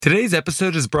Today's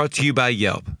episode is brought to you by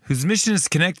Yelp, whose mission is to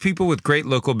connect people with great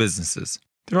local businesses.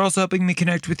 They're also helping me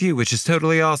connect with you, which is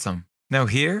totally awesome. Now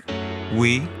here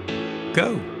we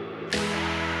go.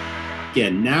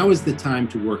 Again, now is the time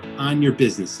to work on your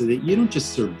business so that you don't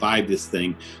just survive this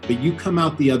thing, but you come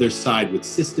out the other side with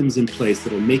systems in place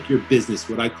that will make your business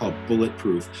what I call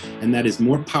bulletproof, and that is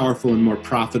more powerful and more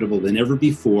profitable than ever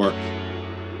before.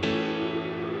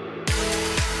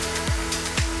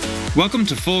 Welcome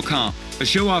to Full Comp, a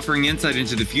show offering insight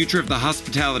into the future of the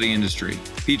hospitality industry,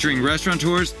 featuring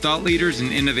restaurateurs, thought leaders,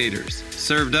 and innovators,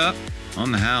 served up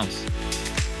on the house.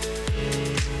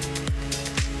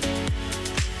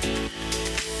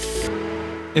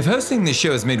 If hosting this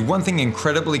show has made one thing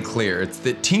incredibly clear, it's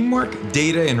that teamwork,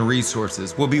 data, and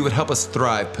resources will be what help us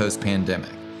thrive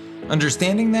post-pandemic.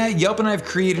 Understanding that, Yelp and I have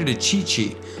created a cheat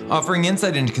sheet offering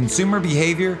insight into consumer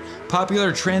behavior,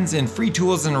 popular trends, and free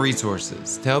tools and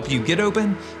resources to help you get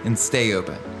open and stay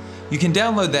open. You can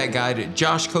download that guide at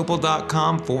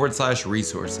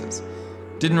joshkopel.com/resources.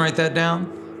 Didn't write that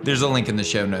down? There's a link in the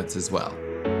show notes as well.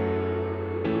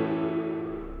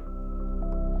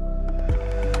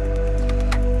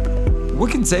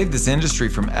 What can save this industry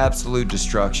from absolute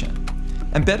destruction?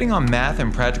 I'm betting on math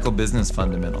and practical business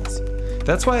fundamentals.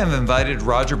 That's why I've invited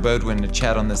Roger Beaudoin to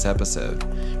chat on this episode.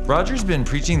 Roger's been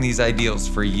preaching these ideals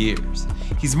for years.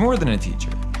 He's more than a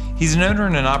teacher. He's an owner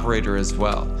and an operator as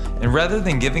well. And rather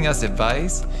than giving us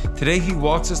advice, today he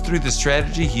walks us through the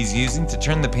strategy he's using to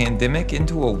turn the pandemic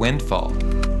into a windfall.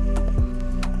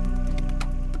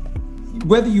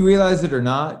 Whether you realize it or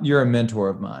not, you're a mentor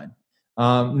of mine.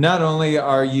 Not only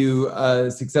are you a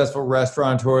successful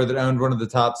restaurateur that owned one of the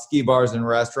top ski bars and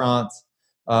restaurants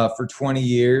for 20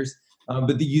 years,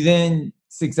 but that you then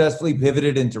successfully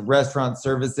pivoted into restaurant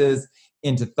services,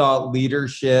 into thought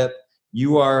leadership.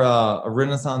 You are a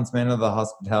renaissance man of the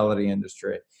hospitality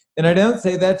industry. And I don't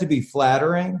say that to be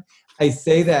flattering. I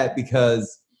say that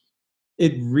because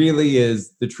it really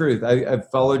is the truth. I've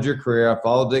followed your career. I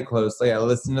followed it closely. I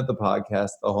listened to the podcast,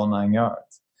 the whole 9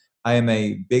 yards. I am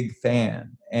a big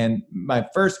fan. And my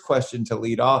first question to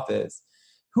lead off is,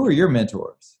 who are your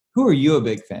mentors? Who are you a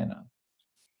big fan of?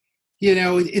 You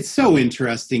know, it's so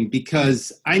interesting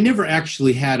because I never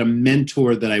actually had a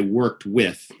mentor that I worked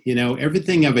with. You know,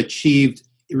 everything I've achieved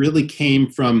really came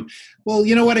from, well,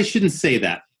 you know what? I shouldn't say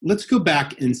that. Let's go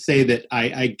back and say that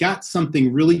I got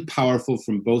something really powerful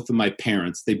from both of my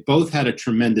parents. They both had a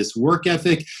tremendous work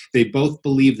ethic. They both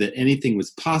believed that anything was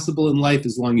possible in life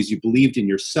as long as you believed in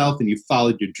yourself and you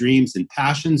followed your dreams and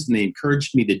passions, and they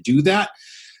encouraged me to do that.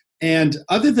 And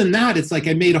other than that, it's like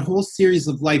I made a whole series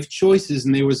of life choices,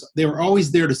 and they were always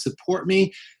there to support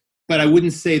me, but I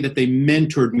wouldn't say that they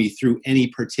mentored me through any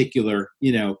particular,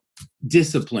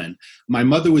 discipline. My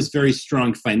mother was very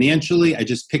strong financially. I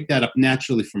just picked that up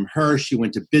naturally from her. She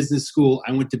went to business school.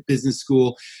 I went to business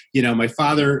school. My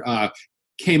father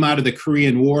came out of the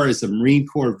Korean War as a Marine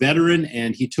Corps veteran,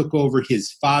 and he took over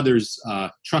his father's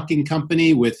trucking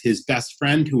company with his best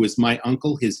friend, who was my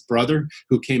uncle, his brother,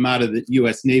 who came out of the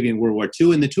U.S. Navy in World War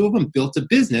II. And the two of them built a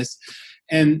business.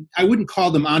 And I wouldn't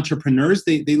call them entrepreneurs.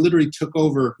 They literally took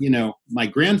over, my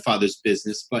grandfather's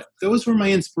business. But those were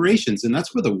my inspirations, and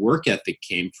that's where the work ethic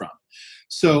came from.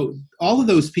 So all of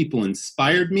those people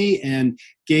inspired me and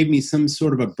gave me some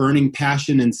sort of a burning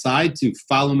passion inside to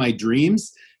follow my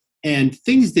dreams. And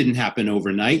things didn't happen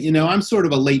overnight. I'm sort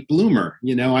of a late bloomer.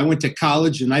 I went to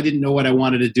college and I didn't know what I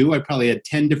wanted to do. I probably had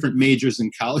 10 different majors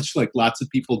in college, like lots of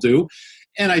people do.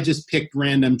 And I just picked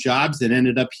random jobs and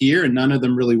ended up here, and none of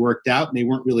them really worked out. And they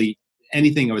weren't really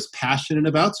anything I was passionate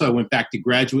about. So I went back to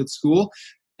graduate school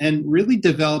and really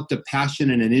developed a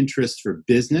passion and an interest for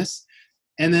business.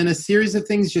 And then a series of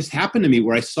things just happened to me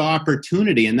where I saw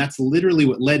opportunity. And that's literally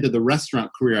what led to the restaurant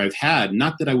career I've had.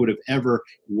 Not that I would have ever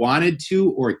wanted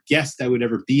to or guessed I would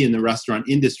ever be in the restaurant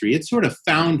industry. It sort of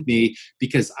found me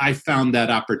because I found that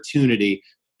opportunity,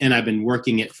 and I've been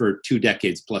working it for 2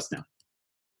 decades plus now.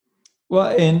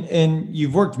 Well, and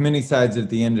you've worked many sides of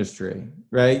the industry,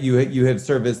 right? You have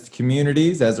serviced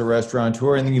communities as a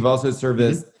restaurateur, and then you've also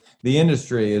serviced the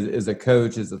industry as a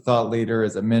coach, as a thought leader,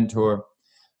 as a mentor.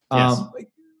 Yes.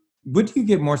 What do you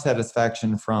get more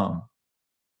satisfaction from?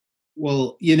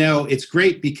 Well, it's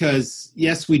great because,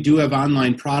 yes, we do have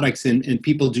online products and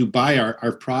people do buy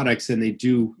our products, and they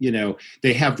do,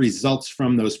 they have results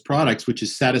from those products, which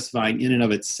is satisfying in and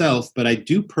of itself. But I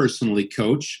do personally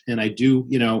coach, and I do,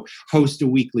 host a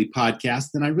weekly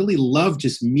podcast. And I really love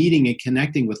just meeting and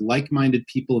connecting with like-minded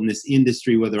people in this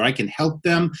industry, whether I can help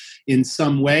them in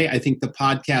some way. I think the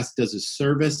podcast does a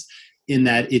service. in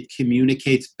that it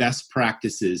communicates best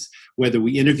practices. Whether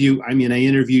we I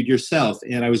interviewed yourself,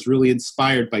 and I was really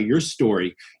inspired by your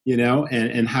story,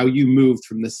 and how you moved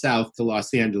from the South to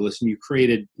Los Angeles, and you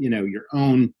created, your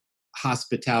own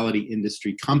hospitality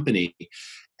industry company.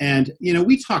 And,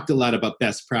 we talked a lot about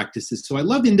best practices. So I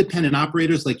love independent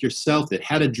operators like yourself that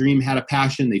had a dream, had a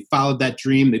passion. They followed that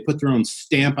dream. They put their own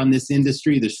stamp on this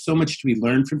industry. There's so much to be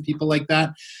learned from people like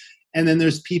that. And then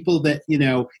there's people that,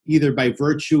 either by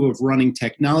virtue of running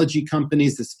technology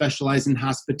companies that specialize in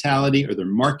hospitality, or they're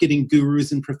marketing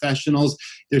gurus and professionals.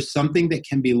 There's something that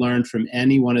can be learned from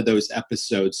any one of those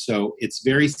episodes. So it's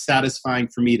very satisfying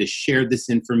for me to share this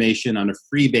information on a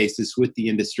free basis with the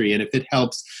industry. And if it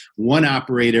helps one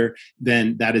operator,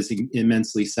 then that is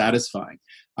immensely satisfying.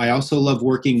 I also love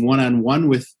working one-on-one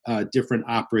with different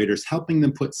operators, helping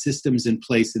them put systems in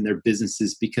place in their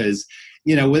businesses, because,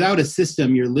 without a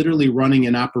system, you're literally running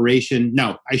an operation.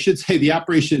 No, I should say the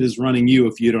operation is running you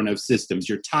if you don't have systems.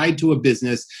 You're tied to a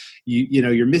business.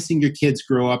 You're missing your kids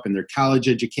grow up and their college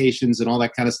educations and all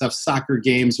that kind of stuff, soccer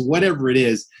games, whatever it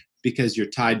is, because you're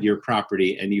tied to your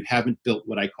property and you haven't built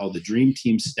what I call the dream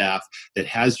team staff that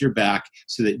has your back,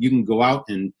 so that you can go out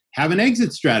and have an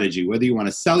exit strategy, whether you want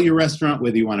to sell your restaurant,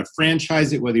 whether you want to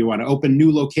franchise it, whether you want to open new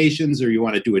locations, or you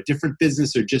want to do a different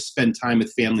business, or just spend time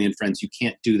with family and friends. You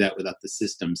can't do that without the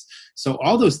systems. So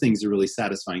all those things are really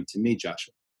satisfying to me,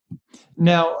 Joshua.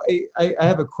 Now, I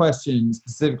have a question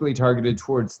specifically targeted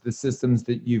towards the systems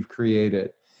that you've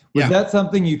created. Was that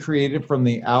something you created from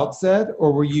the outset,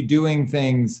 or were you doing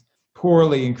things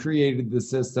poorly and created the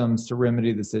systems to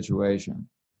remedy the situation?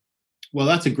 Well,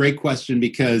 that's a great question,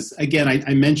 because, again,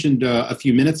 I mentioned a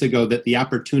few minutes ago that the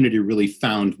opportunity really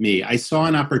found me. I saw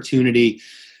an opportunity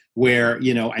where,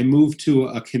 I moved to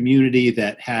a community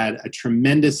that had a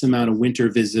tremendous amount of winter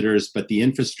visitors, but the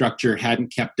infrastructure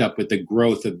hadn't kept up with the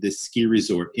growth of this ski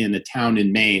resort in a town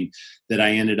in Maine that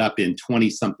I ended up in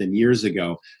 20-something years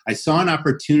ago. I saw an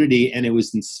opportunity, and it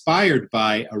was inspired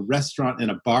by a restaurant and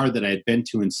a bar that I had been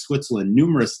to in Switzerland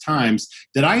numerous times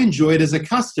that I enjoyed as a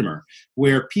customer,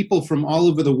 where people from all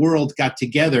over the world got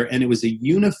together, and it was a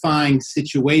unifying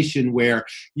situation where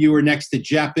you were next to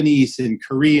Japanese and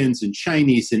Koreans and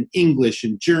Chinese and English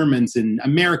and Germans and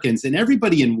Americans, and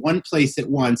everybody in one place at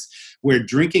once, where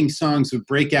drinking songs would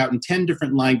break out in 10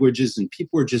 different languages, and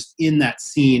people were just in that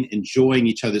scene, enjoying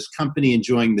each other's company,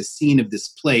 enjoying the scene of this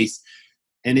place.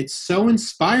 And it so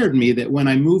inspired me that when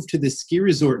I moved to this ski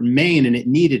resort in Maine, and it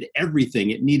needed everything,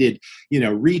 it needed,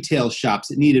 retail shops,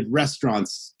 it needed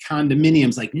restaurants,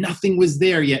 condominiums, like nothing was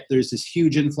there yet. There's this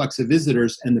huge influx of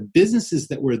visitors, and the businesses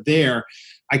that were there,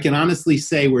 I can honestly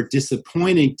say, were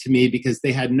disappointing to me, because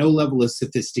they had no level of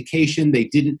sophistication. They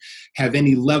didn't have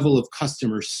any level of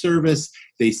customer service.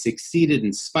 They succeeded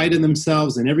in spite of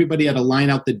themselves, and everybody had to line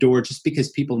out the door just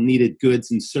because people needed goods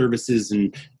and services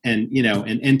and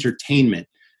entertainment.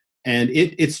 And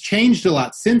it's changed a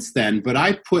lot since then, but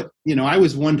I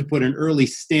was one to put an early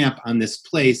stamp on this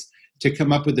place to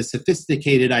come up with a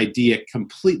sophisticated idea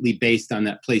completely based on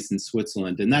that place in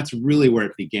Switzerland. And that's really where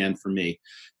it began for me.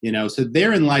 So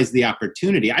therein lies the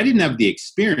opportunity. I didn't have the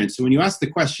experience. So when you ask the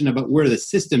question about where the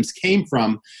systems came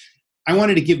from, I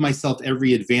wanted to give myself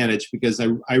every advantage, because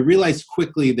I realized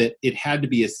quickly that it had to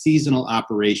be a seasonal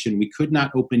operation. We could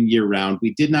not open year round.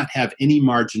 We did not have any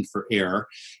margin for error.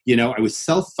 I was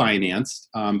self-financed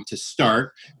to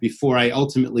start before I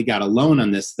ultimately got a loan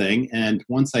on this thing. And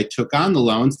once I took on the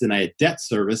loans, then I had debt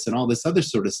service and all this other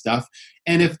sort of stuff.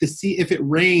 And if it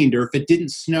rained, or if it didn't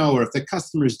snow, or if the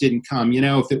customers didn't come,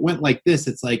 if it went like this,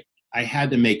 it's like I had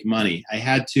to make money. I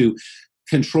had to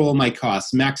control my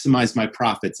costs, maximize my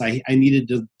profits. I needed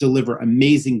to deliver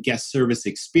amazing guest service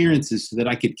experiences so that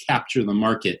I could capture the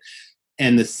market.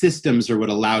 And the systems are what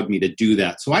allowed me to do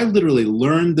that. So I literally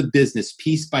learned the business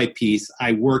piece by piece.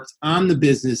 I worked on the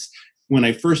business when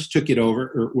I first took it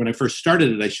over, or when I first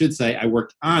started it, I should say. I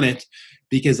worked on it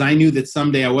because I knew that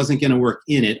someday I wasn't going to work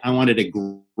in it. I wanted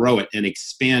to grow it and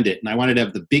expand it. And I wanted to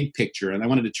have the big picture, and I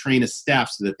wanted to train a staff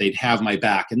so that they'd have my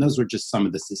back. And those were just some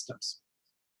of the systems.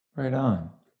 Right on.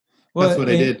 Well, that's what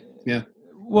I did. Yeah.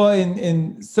 Well,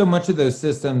 and so much of those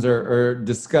systems are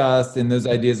discussed, and those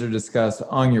ideas are discussed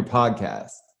on your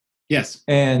podcast. Yes.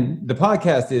 And the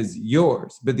podcast is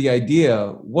yours, but the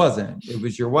idea wasn't. It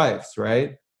was your wife's,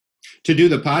 right? To do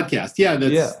the podcast.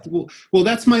 Yeah, well,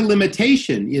 that's my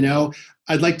limitation.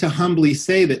 I'd like to humbly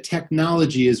say that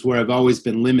technology is where I've always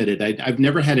been limited. I've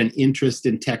never had an interest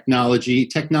in technology.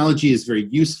 Technology is very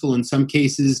useful in some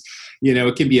cases.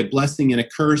 It can be a blessing and a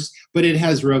curse, but it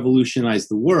has revolutionized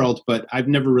the world, but I've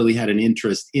never really had an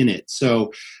interest in it.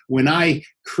 So when I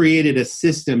created a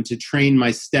system to train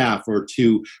my staff or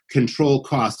to control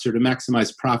costs or to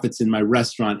maximize profits in my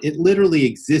restaurant, it literally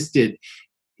existed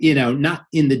not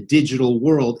in the digital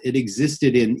world. It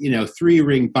existed in,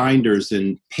 3-ring binders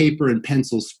and paper and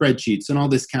pencil spreadsheets and all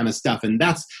this kind of stuff. And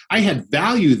I had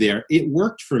value there. It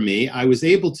worked for me. I was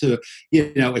able to,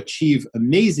 achieve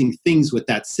amazing things with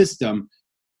that system.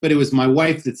 But it was my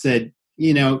wife that said,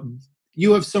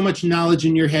 you have so much knowledge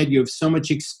in your head. You have so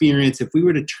much experience. If we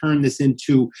were to turn this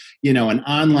into, an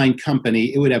online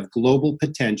company, it would have global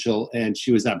potential. And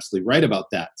she was absolutely right about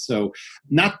that. So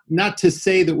not to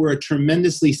say that we're a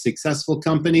tremendously successful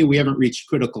company. We haven't reached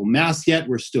critical mass yet.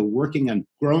 We're still working on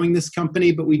growing this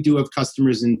company, but we do have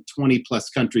customers in 20 plus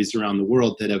countries around the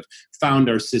world that have found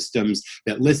our systems,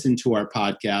 that listen to our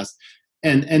podcast.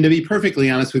 And to be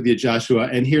perfectly honest with you, Joshua,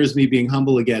 and here's me being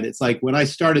humble again, it's like when I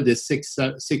started this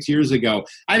six years ago,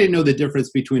 I didn't know the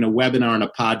difference between a webinar and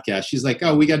a podcast. She's like,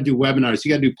 oh, we got to do webinars. You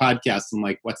got to do podcasts. I'm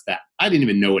like, what's that? I didn't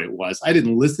even know what it was. I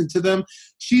didn't listen to them.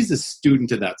 She's a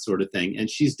student of that sort of thing. And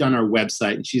she's done our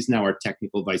website, and she's now our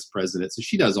technical vice president. So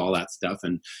she does all that stuff.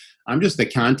 And I'm just the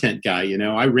content guy.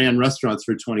 I ran restaurants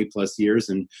for 20 plus years,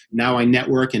 and now I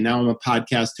network, and now I'm a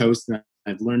podcast host, and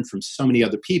I've learned from so many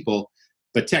other people.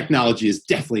 But technology is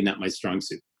definitely not my strong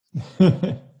suit.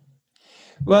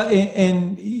 Well,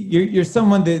 and you're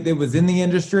someone that was in the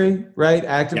industry, right?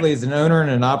 Actively as an owner and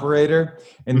an operator.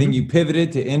 And then you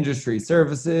pivoted to industry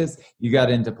services. You got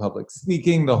into public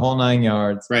speaking, the whole 9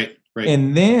 yards. Right.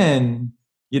 And then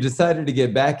you decided to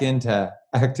get back into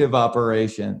active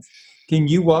operations. Can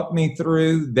you walk me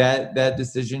through that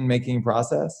decision-making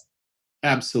process?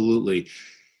 Absolutely.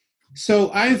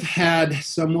 So I've had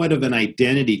somewhat of an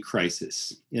identity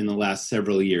crisis in the last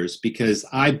several years because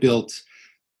I built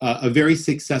a very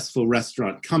successful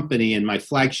restaurant company, and my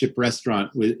flagship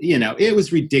restaurant was, it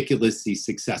was ridiculously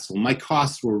successful. My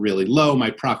costs were really low.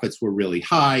 My profits were really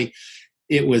high.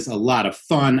 It was a lot of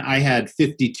fun. I had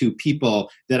 52 people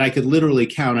that I could literally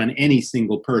count on any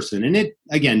single person. And it,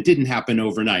 again, didn't happen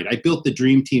overnight. I built the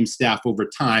dream team staff over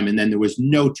time, and then there was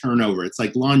no turnover. It's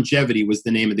like longevity was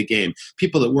the name of the game.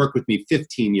 People that worked with me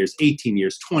 15 years, 18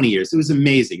 years, 20 years. It was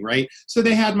amazing, right? So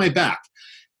they had my back.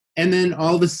 And then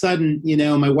all of a sudden,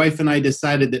 my wife and I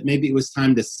decided that maybe it was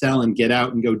time to sell and get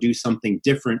out and go do something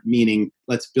different, meaning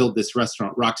let's build this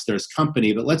Restaurant Rockstars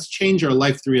company, but let's change our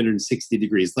life 360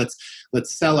 degrees. Let's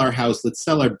sell our house. Let's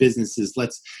sell our businesses.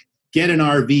 Let's get an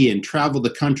RV and travel the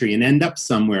country and end up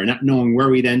somewhere, not knowing where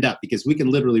we'd end up, because we can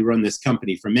literally run this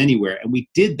company from anywhere. And we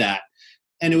did that.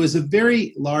 And it was a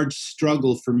very large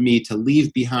struggle for me to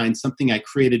leave behind something I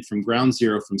created from ground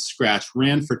zero, from scratch,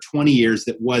 ran for 20 years,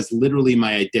 that was literally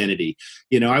my identity.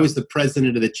 I was the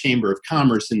president of the Chamber of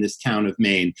Commerce in this town of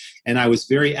Maine, and I was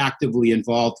very actively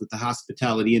involved with the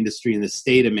hospitality industry in the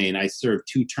state of Maine. I served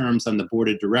 2 terms on the board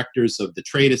of directors of the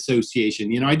trade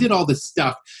association. I did all this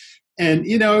stuff. And,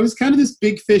 it was kind of this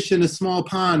big fish in a small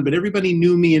pond, but everybody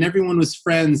knew me and everyone was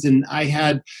friends. And I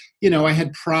had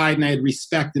pride and I had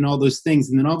respect and all those things.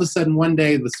 And then all of a sudden one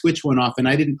day the switch went off and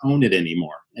I didn't own it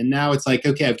anymore. And now it's like,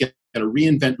 okay, I've got to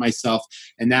reinvent myself.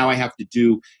 And now I have to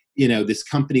do, this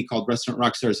company called Restaurant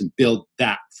Rockstars and build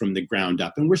that from the ground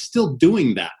up. And we're still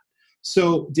doing that.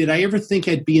 So did I ever think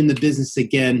I'd be in the business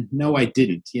again? No, I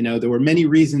didn't. There were many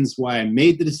reasons why I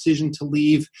made the decision to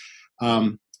leave.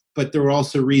 But there were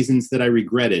also reasons that I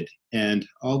regretted. And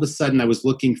all of a sudden I was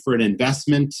looking for an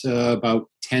investment about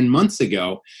 10 months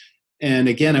ago. And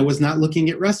again, I was not looking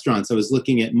at restaurants. I was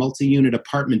looking at multi-unit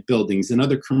apartment buildings and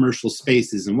other commercial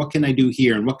spaces. And what can I do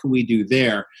here? And what can we do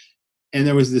there? And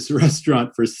there was this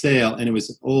restaurant for sale, and it was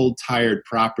an old, tired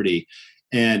property.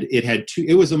 And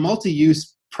it was a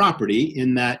multi-use property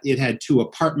in that it had 2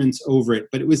 apartments over it,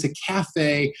 but it was a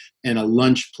cafe and a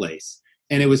lunch place.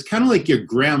 And it was kind of like your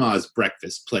grandma's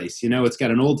breakfast place. It's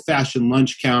got an old-fashioned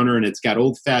lunch counter, and it's got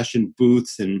old-fashioned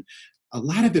booths. And a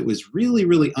lot of it was really,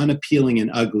 really unappealing and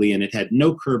ugly, and it had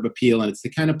no curb appeal. And it's the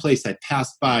kind of place I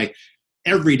passed by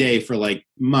every day for like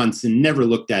months and never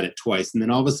looked at it twice. And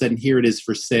then all of a sudden, here it is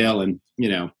for sale. And,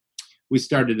 we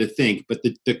started to think. But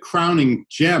the crowning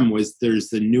gem was there's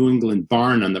the New England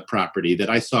barn on the property that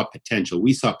we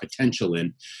saw potential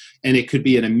in. And it could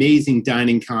be an amazing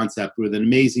dining concept with an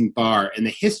amazing bar. And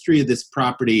the history of this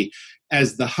property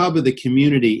as the hub of the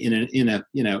community in a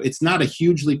it's not a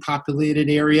hugely populated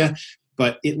area,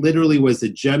 but it literally was a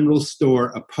general store,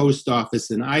 a post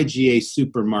office, an IGA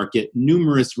supermarket,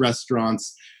 numerous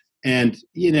restaurants. And,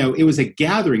 it was a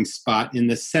gathering spot in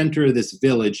the center of this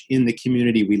village in the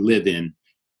community we live in.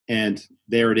 And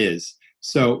there it is.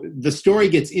 So the story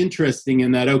gets interesting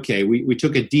in that, okay, we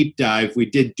took a deep dive, we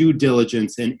did due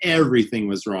diligence, and everything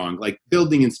was wrong. Like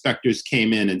building inspectors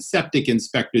came in and septic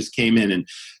inspectors came in, and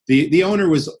the owner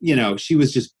was, she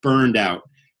was just burned out.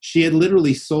 She had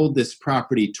literally sold this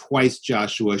property twice,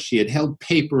 Joshua. She had held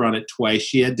paper on it twice.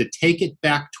 She had to take it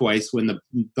back twice when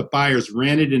the buyers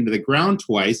ran it into the ground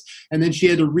twice. And then she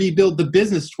had to rebuild the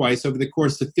business twice over the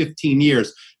course of 15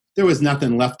 years. There was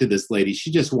nothing left to this lady.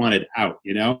 She just wanted out,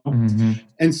 Mm-hmm.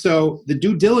 And so the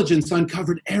due diligence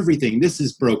uncovered everything. This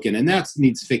is broken and that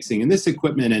needs fixing and this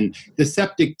equipment and the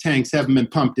septic tanks haven't been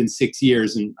pumped in 6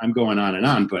 years, and I'm going on and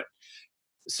on. But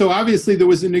so obviously there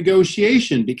was a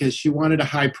negotiation because she wanted a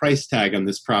high price tag on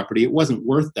this property. It wasn't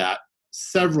worth that.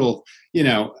 Several,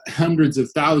 hundreds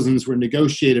of thousands were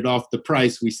negotiated off the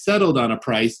price. We settled on a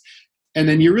price. And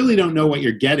then you really don't know what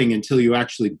you're getting until you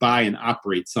actually buy and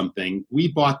operate something. We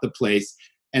bought the place,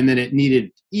 and then it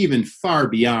needed even far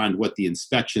beyond what the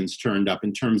inspections turned up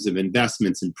in terms of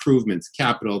investments, improvements,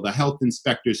 capital. The health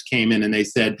inspectors came in and they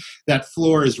said that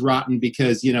floor is rotten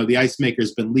because, the ice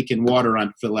maker's been leaking water on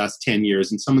it for the last 10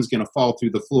 years and someone's going to fall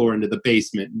through the floor into the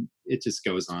basement. And it just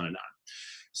goes on and on.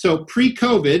 So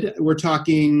pre-COVID, we're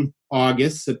talking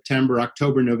August, September,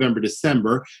 October, November,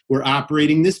 December, we're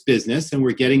operating this business and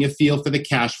we're getting a feel for the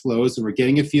cash flows and we're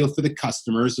getting a feel for the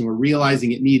customers and we're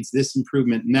realizing it needs this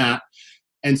improvement and that.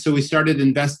 And so we started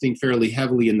investing fairly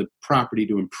heavily in the property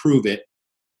to improve it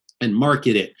and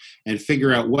market it and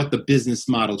figure out what the business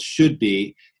model should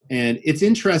be. And it's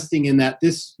interesting in that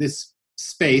this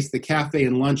space, the cafe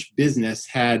and lunch business,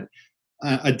 had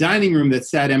a dining room that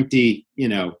sat empty,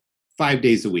 5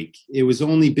 days a week. It was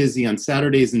only busy on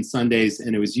Saturdays and Sundays,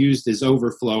 and it was used as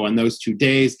overflow on those 2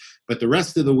 days. But the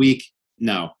rest of the week,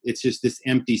 no, it's just this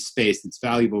empty space. It's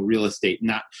valuable real estate.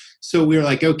 So we were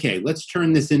like, okay, let's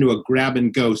turn this into a grab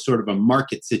and go sort of a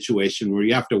market situation where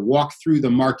you have to walk through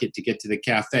the market to get to the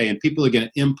cafe, and people are going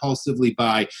to impulsively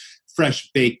buy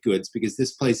fresh baked goods because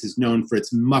this place is known for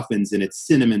its muffins and its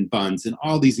cinnamon buns and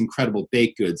all these incredible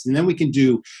baked goods. And then we can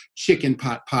do chicken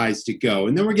pot pies to go.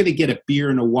 And then we're going to get a beer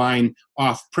and a wine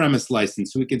off-premise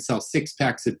license so we can sell 6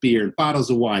 packs of beer and bottles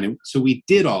of wine. And so we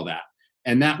did all that.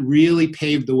 And that really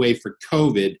paved the way for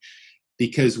COVID,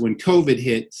 because when COVID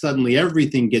hit, suddenly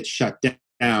everything gets shut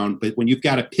down. But when you've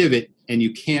got to pivot and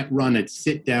you can't run a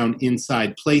sit-down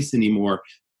inside place anymore,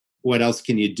 what else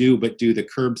can you do but do the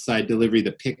curbside delivery,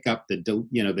 the pickup, the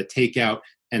takeout,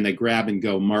 and the grab and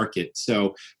go market?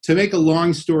 So to make a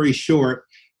long story short,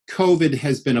 COVID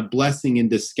has been a blessing in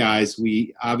disguise.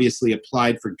 We obviously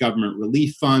applied for government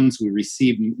relief funds. We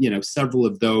received, several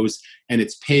of those, and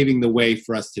it's paving the way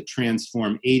for us to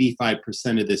transform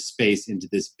 85% of this space into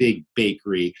this big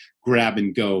bakery, grab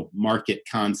and go market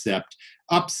concept,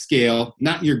 upscale,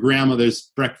 not your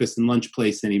grandmother's breakfast and lunch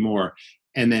place anymore.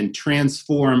 And then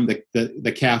transform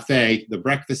the cafe. The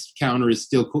breakfast counter is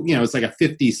still cool. It's like a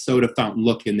 50s soda fountain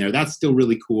look in there. That's still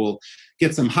really cool.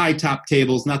 Get some high top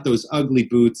tables, not those ugly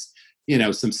boots,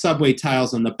 some subway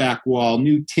tiles on the back wall,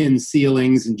 new tin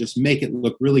ceilings, and just make it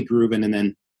look really grooving, and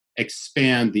then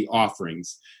expand the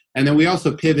offerings. And then we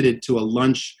also pivoted to a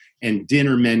lunch and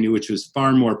dinner menu, which was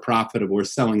far more profitable. We're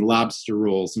selling lobster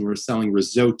rolls and we're selling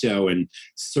risotto and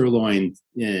sirloin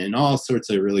and all sorts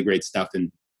of really great stuff. And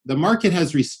the market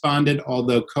has responded,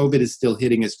 although COVID is still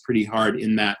hitting us pretty hard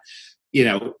in that,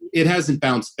 it hasn't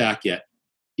bounced back yet.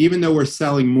 Even though we're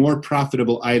selling more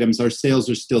profitable items, our sales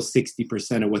are still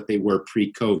 60% of what they were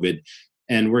pre-COVID.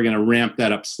 And we're going to ramp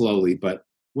that up slowly. But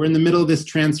we're in the middle of this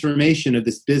transformation of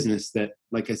this business that,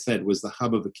 like I said, was the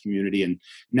hub of a community. And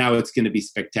now it's going to be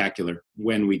spectacular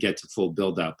when we get to full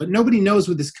build out. But nobody knows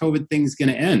when this COVID thing is going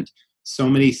to end. So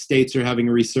many states are having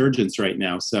a resurgence right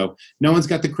now. So no one's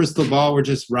got the crystal ball. We're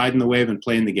just riding the wave and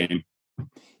playing the game.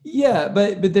 Yeah,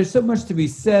 but there's so much to be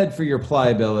said for your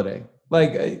pliability.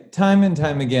 Like time and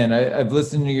time again, I've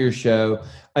listened to your show.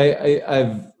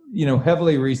 I've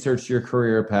heavily researched your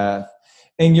career path.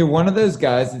 And you're one of those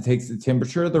guys that takes the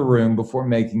temperature of the room before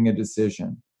making a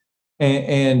decision.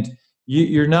 And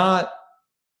you're not,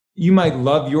 you might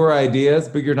love your ideas,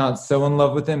 but you're not so in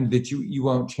love with them that you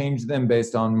won't change them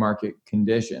based on market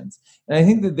conditions. And I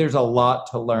think that there's a lot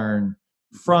to learn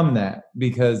from that,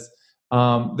 because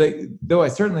though I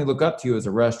certainly look up to you as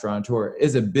a restaurateur,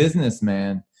 as a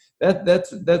businessman,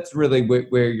 that's really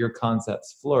where your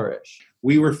concepts flourish.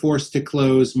 We were forced to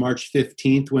close March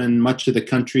 15th when much of the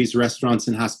country's restaurants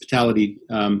and hospitality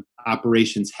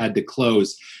operations had to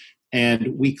close.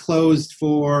 And we closed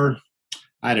for,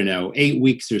 I don't know, 8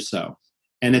 weeks or so.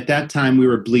 And at that time, we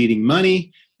were bleeding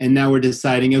money. And now we're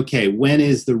deciding, okay, when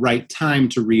is the right time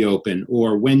to reopen?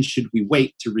 Or when should we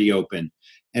wait to reopen?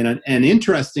 And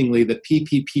interestingly, the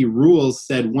PPP rules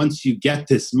said once you get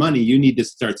this money, you need to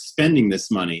start spending this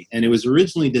money. And it was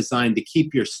originally designed to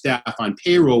keep your staff on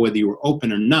payroll, whether you were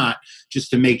open or not, just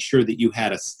to make sure that you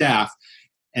had a staff.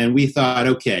 And we thought,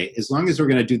 okay, as long as we're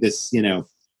going to do this,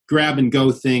 grab and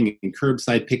go thing and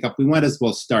curbside pickup, we might as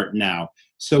well start now.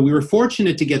 So we were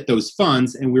fortunate to get those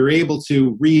funds, and we were able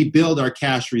to rebuild our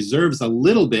cash reserves a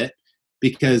little bit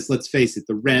because, let's face it,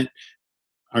 the rent,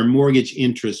 our mortgage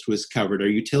interest was covered, our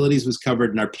utilities was covered,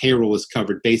 and our payroll was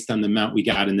covered based on the amount we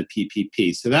got in the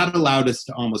PPP. So that allowed us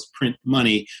to almost print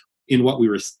money in what we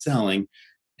were selling.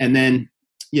 And then,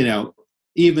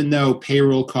 even though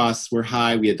payroll costs were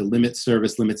high, we had to limit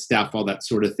service, limit staff, all that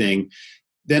sort of thing.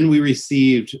 Then we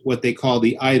received what they call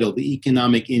the EIDL, the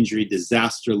Economic Injury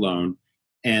Disaster Loan.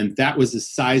 And that was a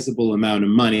sizable amount of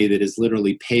money that is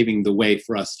literally paving the way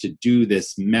for us to do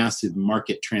this massive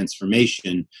market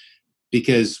transformation.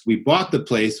 Because we bought the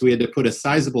place, we had to put a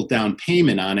sizable down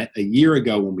payment on it a year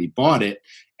ago when we bought it.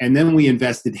 And then we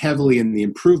invested heavily in the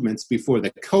improvements before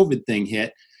the COVID thing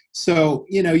hit. So,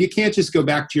 you can't just go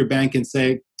back to your bank and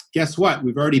say, guess what?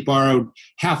 We've already borrowed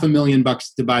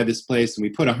 $500,000 to buy this place, and we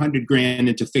put $100,000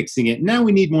 into fixing it. Now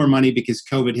we need more money because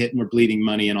COVID hit and we're bleeding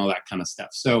money and all that kind of stuff.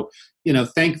 So,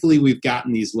 thankfully we've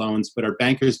gotten these loans, but our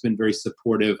banker's been very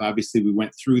supportive. Obviously, we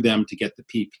went through them to get the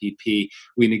PPP.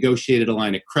 We negotiated a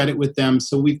line of credit with them.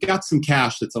 So we've got some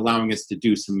cash that's allowing us to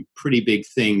do some pretty big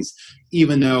things,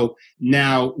 even though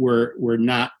now we're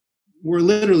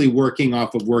literally working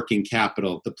off of working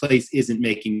capital. The place isn't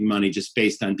making money just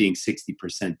based on being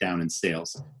 60% down in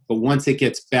sales. But once it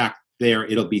gets back there,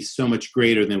 it'll be so much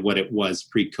greater than what it was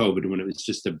pre-COVID when it was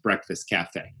just a breakfast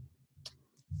cafe.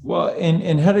 Well,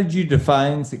 and how did you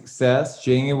define success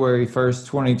January 1st,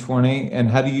 2020? And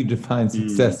how do you define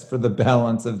success for the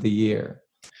balance of the year?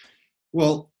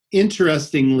 Well,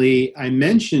 interestingly, I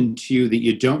mentioned to you that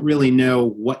you don't really know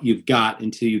what you've got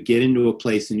until you get into a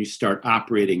place and you start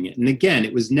operating it. And again,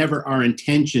 it was never our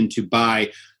intention to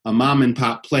buy a mom and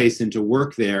pop place and to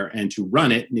work there and to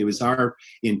run it. And it was our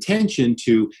intention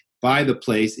to buy the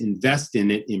place, invest in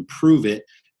it, improve it,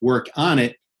 work on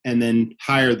it, and then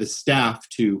hire the staff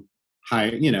to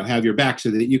have your back so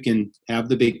that you can have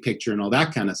the big picture and all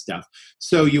that kind of stuff.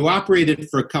 So you operate it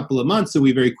for a couple of months. So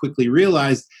we very quickly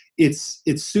realized it's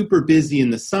super busy in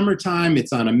the summertime.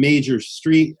 It's on a major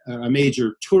street, a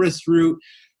major tourist route,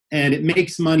 and it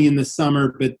makes money in the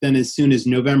summer. But then as soon as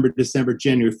November, December,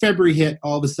 January, February hit,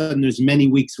 all of a sudden there's many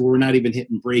weeks where we're not even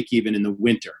hitting break even in the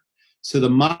winter. So the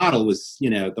model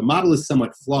is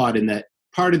somewhat flawed in that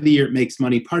part of the year it makes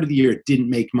money, part of the year it didn't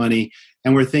make money.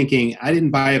 And we're thinking, I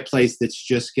didn't buy a place that's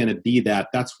just going to be that.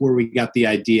 That's where we got the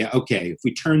idea, okay, if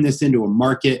we turn this into a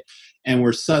market and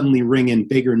we're suddenly ringing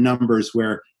bigger numbers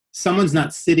where someone's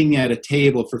not sitting at a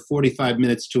table for 45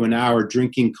 minutes to an hour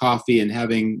drinking coffee and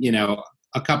having,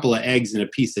 a couple of eggs and a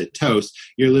piece of toast,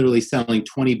 you're literally selling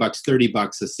 $20, $30,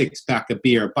 a 6-pack of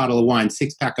beer, a bottle of wine,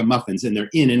 6-pack of muffins, and they're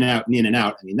in and out and in and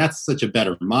out. I mean, that's such a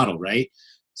better model, right?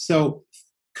 So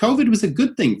COVID was a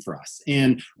good thing for us,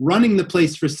 and running the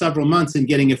place for several months and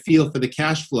getting a feel for the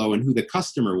cash flow and who the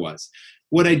customer was.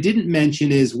 What I didn't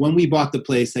mention is when we bought the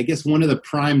place, I guess one of the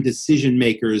prime decision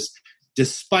makers,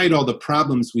 despite all the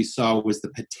problems we saw, was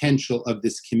the potential of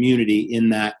this community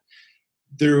in that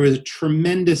there were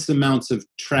tremendous amounts of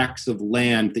tracts of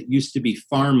land that used to be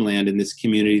farmland in this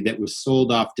community that was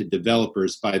sold off to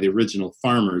developers by the original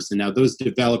farmers. And now those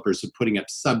developers are putting up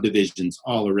subdivisions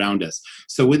all around us.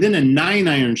 So within a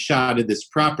 9-iron shot of this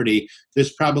property,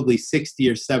 there's probably 60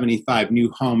 or 75 new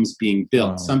homes being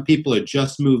built. Wow. Some people are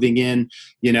just moving in,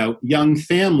 young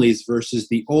families versus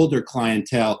the older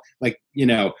clientele,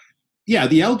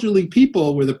 the elderly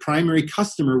people were the primary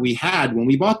customer we had when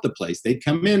we bought the place. They'd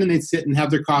come in and they'd sit and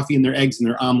have their coffee and their eggs and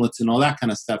their omelets and all that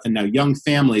kind of stuff. And now young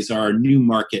families are our new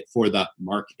market for the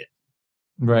market.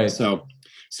 Right. So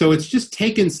it's just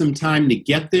taken some time to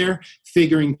get there,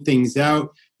 figuring things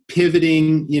out,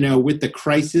 pivoting, with the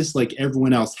crisis like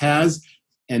everyone else has,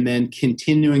 and then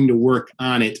continuing to work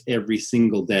on it every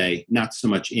single day, not so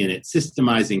much in it,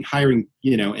 systemizing, hiring,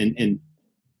 and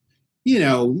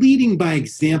leading by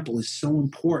example is so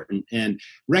important, and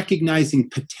recognizing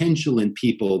potential in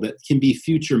people that can be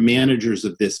future managers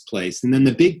of this place. And then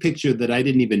the big picture that I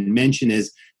didn't even mention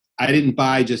is I didn't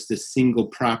buy just a single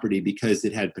property because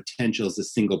it had potential as a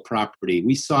single property.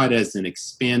 We saw it as an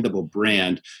expandable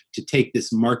brand to take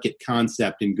this market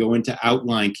concept and go into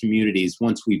outlying communities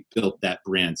once we built that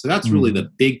brand. So that's really the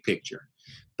big picture.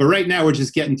 But right now we're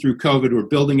just getting through COVID. We're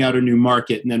building out a new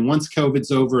market. And then once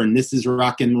COVID's over and this is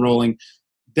rock and rolling,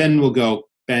 then we'll go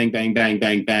bang, bang, bang,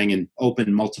 bang, bang, and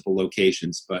open multiple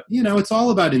locations. But, it's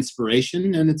all about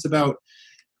inspiration, and it's about,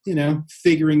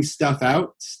 figuring stuff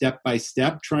out step by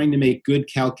step, trying to make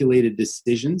good calculated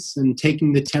decisions and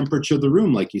taking the temperature of the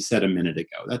room, like you said a minute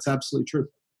ago. That's absolutely true.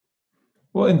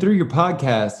 Well, and through your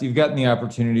podcast, you've gotten the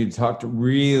opportunity to talk to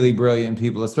really brilliant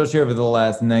people, especially over the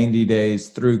last 90 days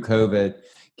through COVID.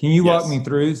 Can you walk me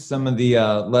through some of the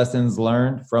lessons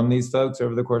learned from these folks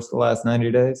over the course of the last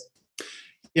 90 days?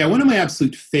 Yeah, one of my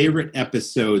absolute favorite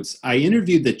episodes, I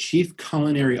interviewed the chief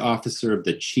culinary officer of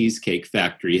the Cheesecake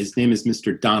Factory. His name is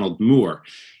Mr. Donald Moore.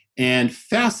 And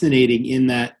fascinating in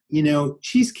that,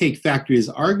 Cheesecake Factory is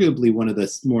arguably one of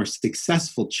the more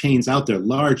successful chains out there,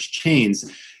 large chains.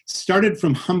 Started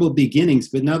from humble beginnings,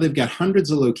 but now they've got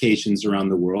hundreds of locations around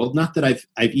the world. Not that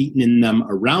I've eaten in them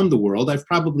around the world. I've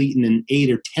probably eaten in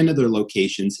 8 or 10 of their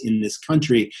locations in this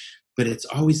country. But it's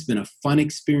always been a fun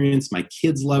experience. My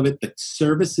kids love it. The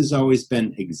service has always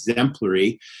been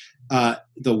exemplary.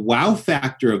 The wow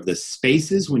factor of the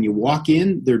spaces when you walk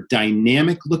in, they're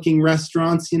dynamic looking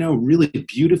restaurants, really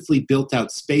beautifully built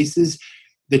out spaces.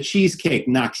 The cheesecake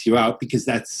knocks you out because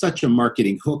that's such a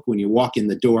marketing hook when you walk in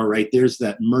the door, right? There's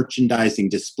that merchandising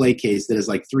display case that has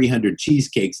like 300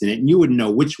 cheesecakes in it, and you wouldn't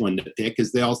know which one to pick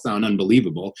because they all sound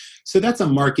unbelievable. So that's a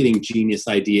marketing genius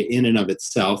idea in and of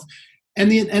itself. And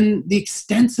the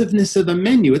extensiveness of the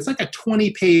menu, it's like a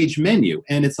 20-page menu.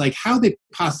 And it's like how they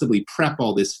possibly prep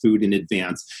all this food in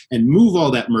advance and move all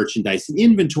that merchandise and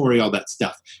inventory all that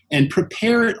stuff and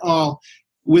prepare it all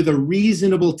with a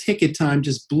reasonable ticket time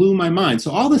just blew my mind.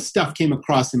 So all this stuff came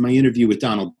across in my interview with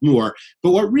Donald Moore.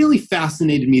 But what really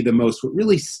fascinated me the most, what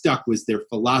really stuck was their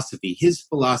philosophy, his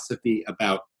philosophy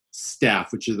about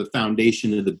staff, which is the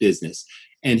foundation of the business.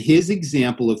 And his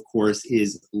example, of course,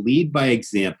 is lead by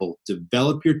example,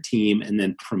 develop your team, and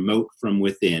then promote from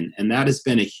within. And that has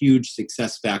been a huge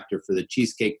success factor for the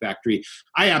Cheesecake Factory.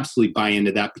 I absolutely buy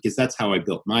into that because that's how I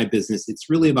built my business. It's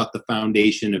really about the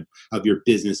foundation of your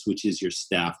business, which is your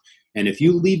staff. And if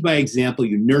you lead by example,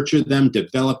 you nurture them,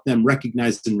 develop them,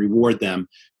 recognize and reward them,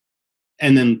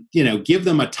 and then, give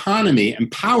them autonomy,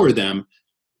 empower them,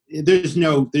 there's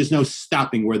no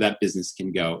stopping where that business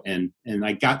can go. And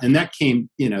that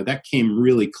came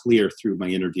really clear through my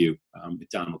interview with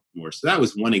Donald Moore. So that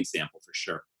was one example for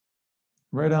sure.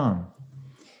 Right on.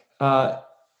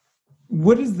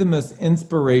 What is the most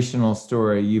inspirational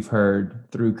story you've heard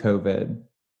through COVID?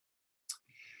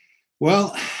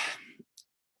 Well,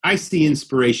 I see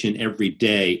inspiration every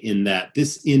day in that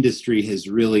this industry has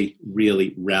really,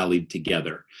 really rallied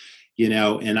together.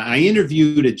 And I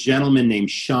interviewed a gentleman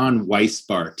named Sean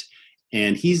Weisbart,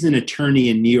 and he's an attorney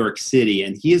in New York City,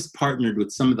 and he has partnered with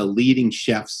some of the leading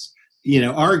chefs,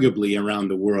 arguably around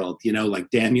the world, like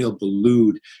Daniel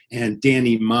Boulud and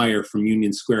Danny Meyer from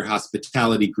Union Square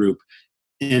Hospitality Group.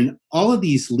 And all of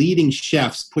these leading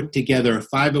chefs put together a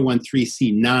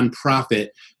 501(c) nonprofit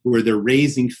where they're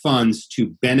raising funds to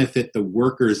benefit the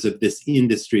workers of this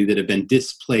industry that have been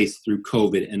displaced through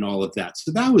COVID and all of that.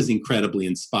 So that was incredibly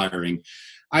inspiring.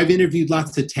 I've interviewed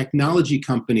lots of technology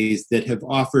companies that have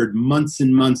offered months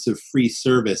and months of free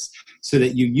service so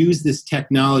that you use this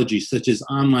technology, such as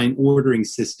online ordering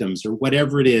systems or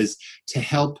whatever it is, to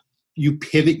help you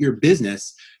pivot your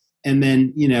business. And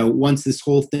then, once this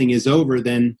whole thing is over,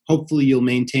 then hopefully you'll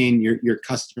maintain your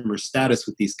customer status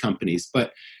with these companies.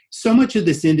 But so much of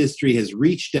this industry has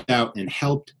reached out and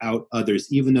helped out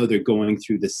others, even though they're going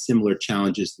through the similar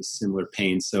challenges, the similar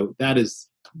pain. So that is,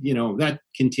 that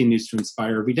continues to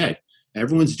inspire every day.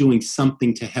 Everyone's doing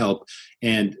something to help.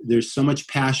 And there's so much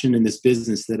passion in this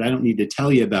business that I don't need to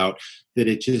tell you about, that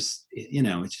it just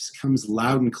comes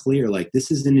loud and clear. Like,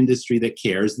 this is an industry that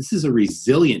cares. This is a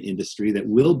resilient industry that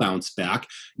will bounce back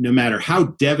no matter how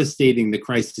devastating the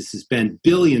crisis has been.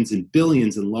 Billions and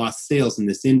billions in lost sales in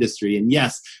this industry. And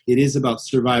yes, it is about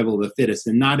survival of the fittest,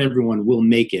 and not everyone will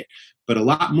make it, but a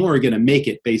lot more are going to make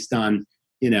it based on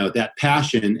that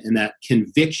passion and that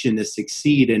conviction to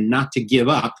succeed and not to give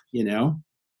up,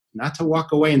 not to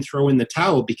walk away and throw in the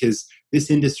towel, because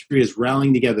this industry is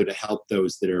rallying together to help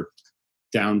those that are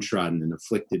downtrodden and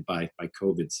afflicted by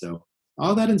COVID. So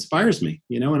all that inspires me,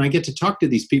 and I get to talk to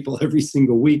these people every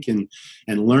single week and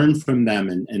learn from them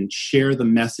and share the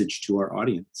message to our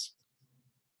audience.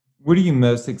 What are you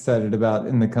most excited about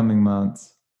in the coming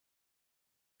months?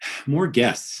 More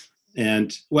guests.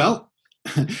 And well,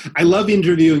 I love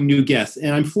interviewing new guests,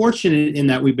 and I'm fortunate in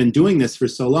that we've been doing this for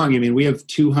so long. I mean, we have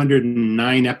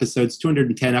 209 episodes,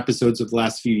 210 episodes of the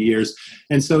last few years.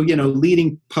 And so,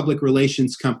 leading public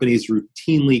relations companies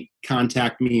routinely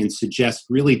contact me and suggest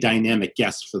really dynamic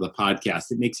guests for the podcast.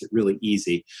 It makes it really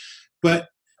easy. But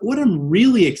what I'm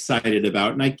really excited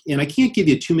about, and I can't give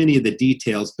you too many of the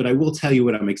details, but I will tell you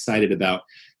what I'm excited about.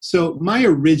 So my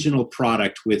original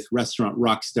product with Restaurant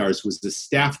Rockstars was the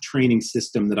staff training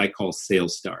system that I call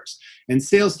Sales Stars. And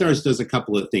Sales Stars does a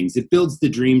couple of things. It builds the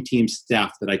dream team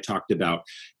staff that I talked about.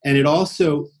 And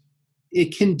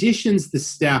it conditions the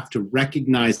staff to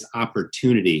recognize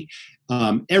opportunity.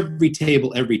 Every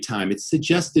table, every time. It's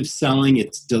suggestive selling.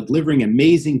 It's delivering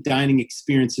amazing dining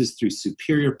experiences through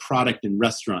superior product and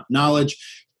restaurant knowledge,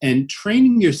 and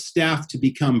training your staff to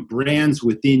become brands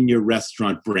within your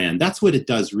restaurant brand. That's what it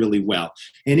does really well.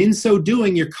 And in so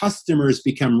doing, your customers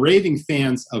become raving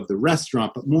fans of the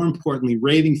restaurant, but more importantly,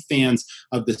 raving fans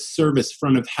of the service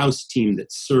front of house team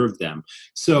that served them.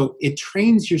 So it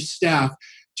trains your staff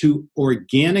to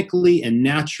organically and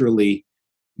naturally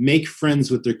make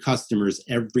friends with their customers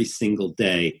every single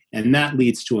day. And that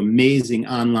leads to amazing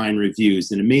online reviews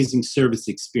and amazing service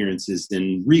experiences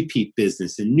and repeat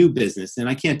business and new business. And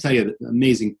I can't tell you the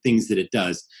amazing things that it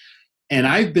does. And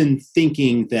I've been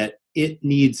thinking that it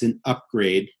needs an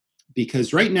upgrade,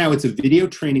 because right now it's a video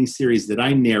training series that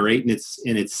I narrate,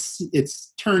 and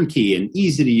it's turnkey and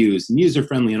easy to use and user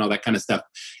friendly and all that kind of stuff.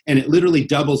 And it literally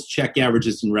doubles check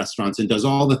averages in restaurants and does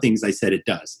all the things I said it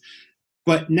does.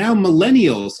 But now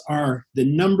millennials are the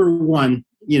number one,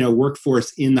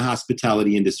 workforce in the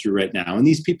hospitality industry right now. And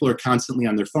these people are constantly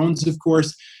on their phones, of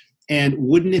course. And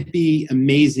wouldn't it be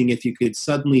amazing if you could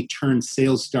suddenly turn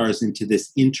Sales Stars into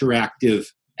this interactive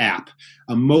app,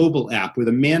 a mobile app where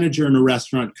the manager in a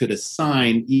restaurant could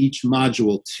assign each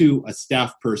module to a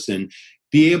staff person,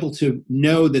 be able to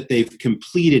know that they've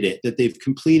completed it, that they've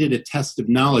completed a test of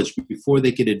knowledge before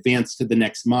they could advance to the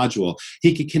next module.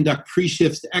 He could conduct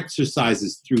pre-shift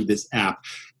exercises through this app.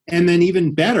 And then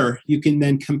even better, you can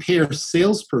then compare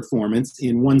sales performance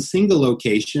in one single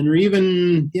location, or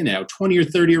even, 20 or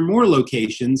 30 or more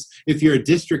locations if you're a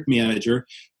district manager,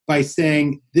 by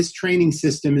saying this training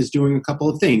system is doing a couple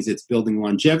of things. It's building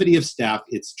longevity of staff.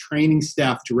 It's training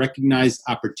staff to recognize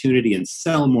opportunity and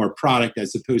sell more product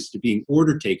as opposed to being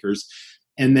order takers.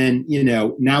 And then,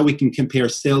 now we can compare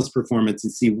sales performance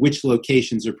and see which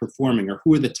locations are performing or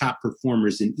who are the top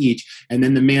performers in each. And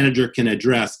then the manager can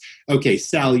address, okay,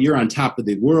 Sal, you're on top of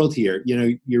the world here.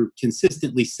 You're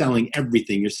consistently selling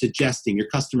everything. You're suggesting, your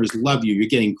customers love you. You're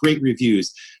getting great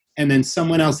reviews. And then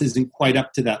someone else isn't quite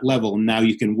up to that level. And now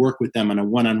you can work with them on a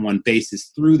one-on-one basis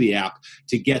through the app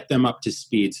to get them up to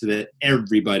speed so that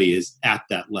everybody is at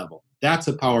that level. That's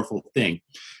a powerful thing.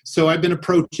 So I've been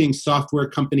approaching software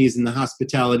companies in the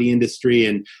hospitality industry,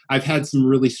 and I've had some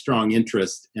really strong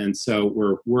interest. And so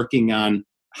we're working on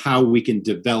how we can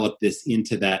develop this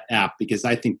into that app, because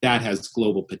I think that has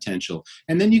global potential.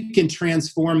 And then you can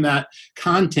transform that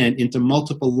content into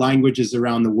multiple languages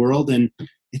around the world, and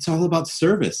it's all about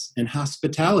service and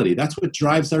hospitality. That's what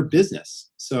drives our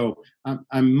business. So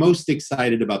I'm most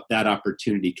excited about that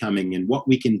opportunity coming and what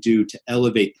we can do to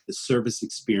elevate the service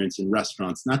experience in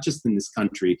restaurants, not just in this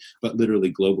country, but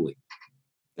literally globally.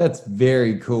 That's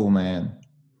very cool, man.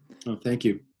 Oh, thank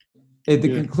you. At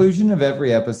the conclusion of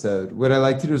every episode, what I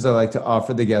like to do is I like to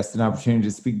offer the guest an opportunity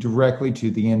to speak directly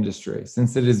to the industry,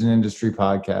 since it is an industry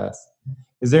podcast.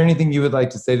 Is there anything you would like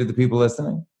to say to the people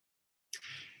listening?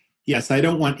 Yes, I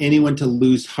don't want anyone to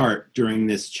lose heart during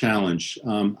this challenge.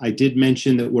 I did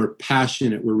mention that we're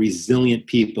passionate, we're resilient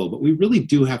people, but we really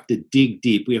do have to dig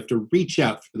deep. We have to reach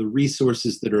out for the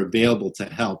resources that are available to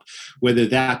help, whether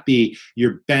that be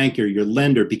your banker, your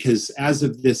lender, because as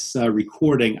of this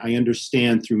recording, I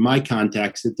understand through my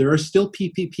contacts that there are still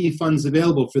PPP funds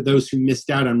available for those who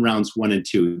missed out on rounds 1 and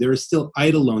 2. There are still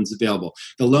EIDL loans available.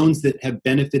 The loans that have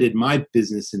benefited my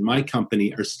business and my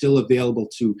company are still available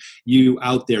to you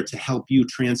out there to help you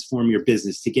transform your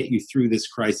business, to get you through this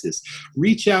crisis.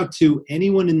 Reach out to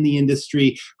anyone in the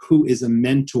industry who is a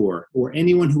mentor or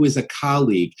anyone who is a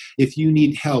colleague. If you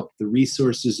need help, the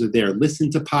resources are there.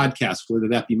 Listen to podcasts, whether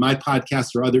that be my podcast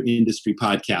or other industry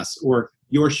podcasts or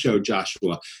your show,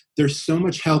 Joshua. There's so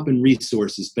much help and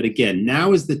resources. But again,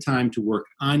 now is the time to work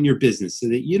on your business so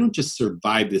that you don't just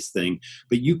survive this thing,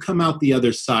 but you come out the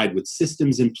other side with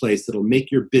systems in place that'll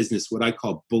make your business what I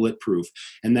call bulletproof.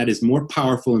 And that is more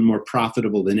powerful and more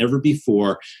profitable than ever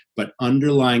before. But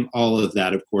underlying all of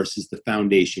that, of course, is the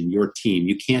foundation, your team.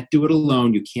 You can't do it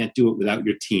alone. You can't do it without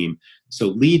your team. So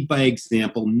lead by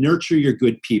example, nurture your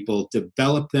good people,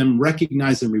 develop them,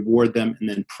 recognize and reward them, and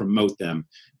then promote them.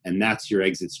 and that's your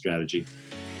exit strategy.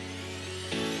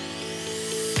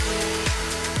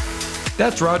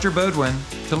 That's Roger Beaudoin.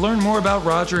 To learn more about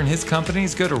Roger and his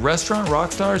companies, go to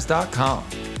restaurantrockstars.com.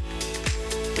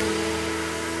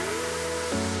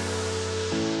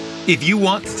 If you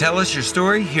want to tell us your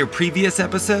story, hear previous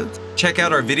episodes, check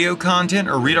out our video content,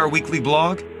 or read our weekly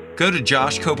blog, go to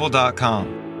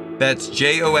joshkopel.com. That's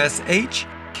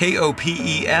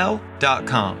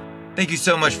JOSHKOPEL.com. Thank you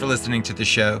so much for listening to the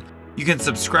show. You can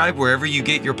subscribe wherever you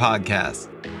get your podcasts.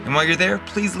 And while you're there,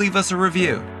 please leave us a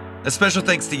review. A special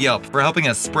thanks to Yelp for helping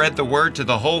us spread the word to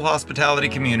the whole hospitality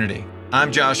community.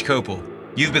 I'm Josh Kopel.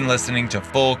 You've been listening to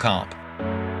Full Comp.